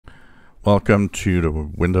Welcome to the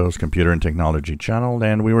Windows Computer and Technology channel,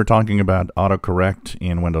 and we were talking about autocorrect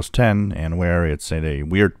in Windows 10 and where it's at a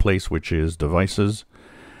weird place, which is devices.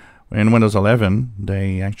 In Windows 11,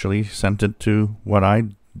 they actually sent it to what I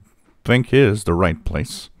think is the right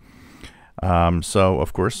place. So,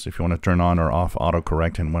 of course, if you want to turn on or off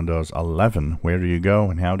autocorrect in Windows 11, where do you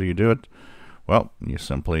go and how do you do it? Well, you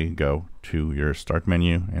simply go to your Start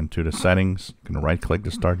menu and to the Settings. You can right-click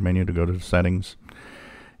the Start menu to go to the Settings.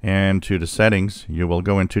 And to the settings, you will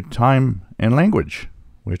go into time and language,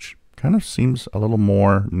 which kind of seems a little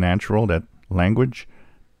more natural that language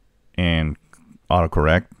and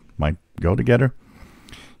autocorrect might go together.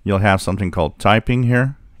 You'll have something called typing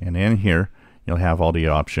here, and in here you'll have all the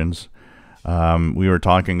options. We were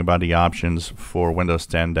talking about the options for Windows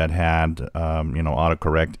 10 that had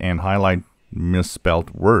autocorrect and highlight misspelled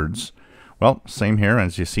words. Well, same here.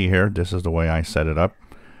 As you see here, this is the way I set it up.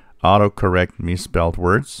 Autocorrect misspelled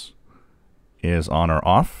words is on or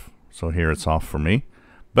off. So here it's off for me.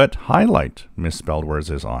 But highlight misspelled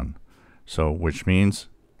words is on. So which means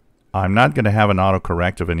I'm not going to have an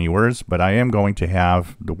autocorrect of any words, but I am going to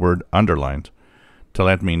have the word underlined to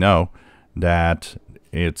let me know that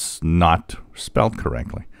it's not spelled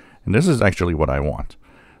correctly. And this is actually what I want.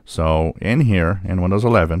 So in here, in Windows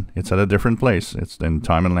 11, it's at a different place. It's in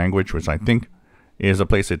time and language, which I think is a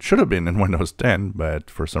place it should have been in Windows 10, but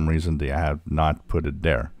for some reason they have not put it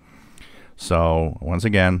there. So once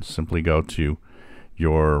again, simply go to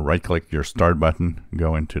your right-click your Start button,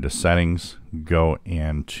 go into the Settings, go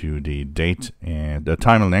into the date and the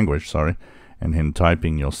time and language, sorry, and in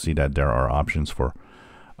typing you'll see that there are options for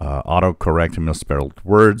autocorrect misspelled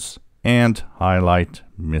words and highlight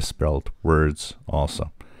misspelled words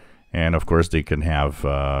also. And of course they can have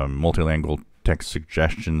multilingual text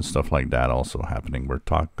suggestions, stuff like that also happening. We're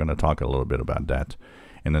going to talk a little bit about that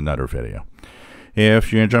in another video.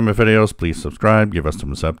 If you enjoy my videos, please subscribe, give us a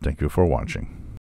thumbs up. Thank you for watching.